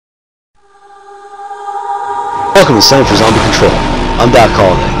Welcome to Center for Zombie Control. I'm Doc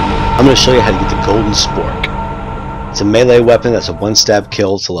Holiday. I'm going to show you how to get the Golden Spork. It's a melee weapon that's a one-stab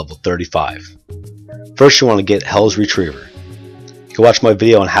kill to level 35. First, you want to get Hell's Retriever. You can watch my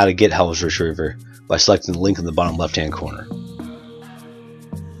video on how to get Hell's Retriever by selecting the link in the bottom left-hand corner.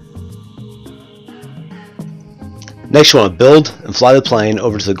 Next, you want to build and fly the plane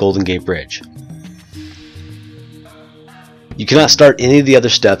over to the Golden Gate Bridge. You cannot start any of the other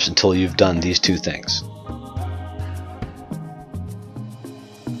steps until you've done these two things.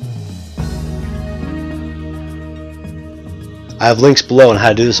 I have links below on how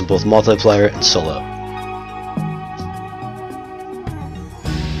to do this in both multiplayer and solo.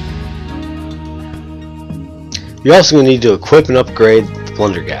 You're also going to need to equip and upgrade the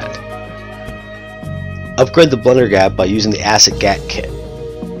Blunder Gat. Upgrade the Blunder Gat by using the Acid Gat kit.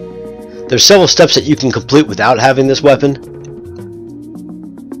 There's several steps that you can complete without having this weapon,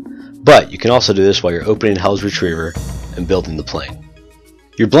 but you can also do this while you're opening Hell's Retriever and building the plane.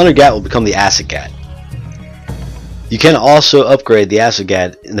 Your Blunder Gat will become the Acid Gat. You can also upgrade the Acid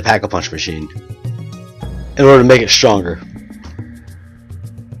Gat in the Pack-a-Punch machine in order to make it stronger.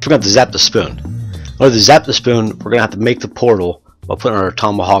 Forgot to zap the spoon. In order to zap the spoon, we're going to have to make the portal by putting our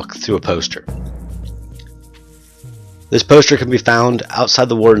tomahawk through a poster. This poster can be found outside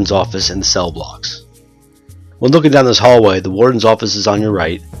the warden's office in the cell blocks. When looking down this hallway, the warden's office is on your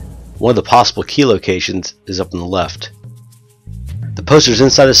right. One of the possible key locations is up on the left. The poster is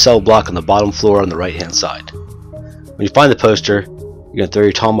inside a cell block on the bottom floor on the right hand side. When you find the poster, you're going to throw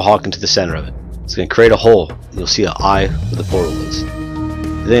your tomahawk into the center of it. It's going to create a hole, and you'll see an eye where the portal is.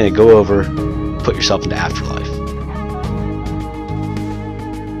 You're then going to go over and put yourself into Afterlife.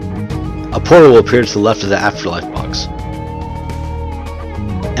 A portal will appear to the left of the Afterlife box.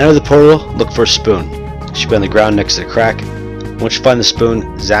 Enter the portal, look for a spoon. It should be on the ground next to the crack. Once you find the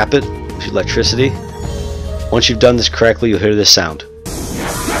spoon, zap it with electricity. Once you've done this correctly, you'll hear this sound.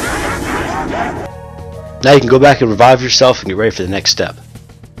 Now you can go back and revive yourself and get ready for the next step.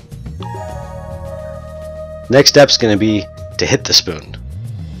 Next step is going to be to hit the spoon.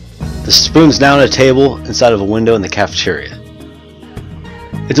 The spoon's now on a table inside of a window in the cafeteria.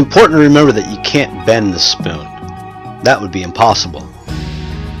 It's important to remember that you can't bend the spoon. That would be impossible.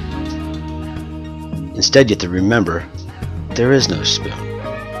 Instead, you have to remember there is no spoon.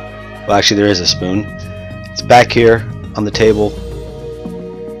 Well, actually there is a spoon. It's back here on the table.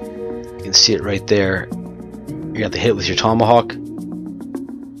 You can see it right there. You have to hit it with your tomahawk.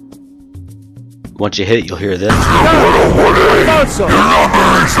 Once you hit it, you'll hear this. So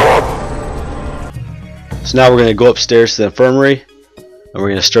now we're going to go upstairs to the infirmary, and we're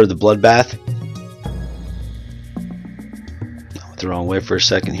going to stir the bloodbath. I went the wrong way for a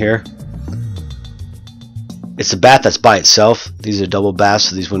second here. It's a bath that's by itself. These are double baths,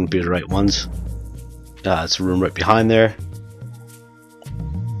 so these wouldn't be the right ones. It's a room right behind there.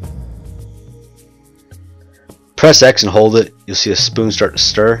 Press X and hold it. You'll see a spoon start to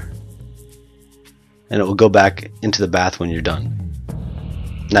stir, and it will go back into the bath when you're done.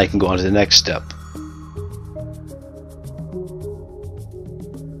 Now you can go on to the next step.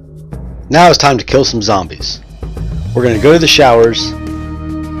 Now it's time to kill some zombies. We're going to go to the showers,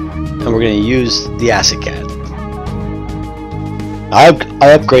 and we're going to use the Acid Gat. I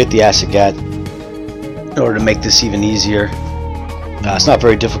upgrade the Acid Gat in order to make this even easier. It's not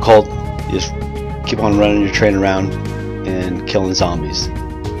very difficult. You just keep on running your train around and killing zombies.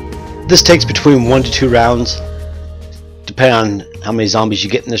 This takes between 1 to 2 rounds, depending on how many zombies you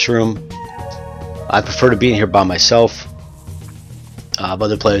get in this room. I prefer to be in here by myself. If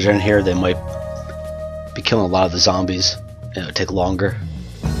other players are in here, they might be killing a lot of the zombies, and it would take longer.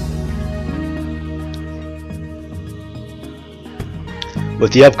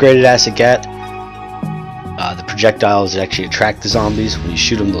 With the upgraded Acid Gat, the projectiles actually attract the zombies. When you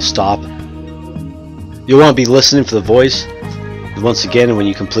shoot them, they'll stop. You'll want to be listening for the voice. And once again, when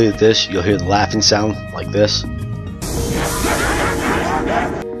you complete this, you'll hear the laughing sound like this.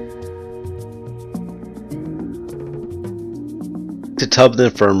 The tub in the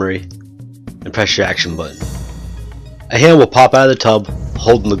infirmary and press your action button. A hand will pop out of the tub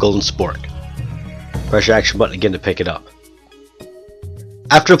holding the Golden Spork. Press your action button again to pick it up.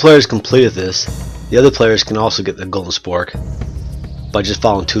 After the players completed this, the other players can also get the Golden Spork by just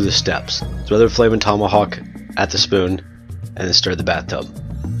following 2 of the steps. Throw their flaming tomahawk at the spoon and then stir the bathtub.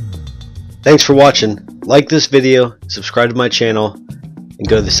 Thanks for watching. Like this video, subscribe to my channel, and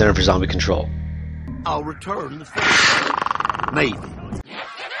go to the Center for Zombie Control. I'll return the favor. Maybe.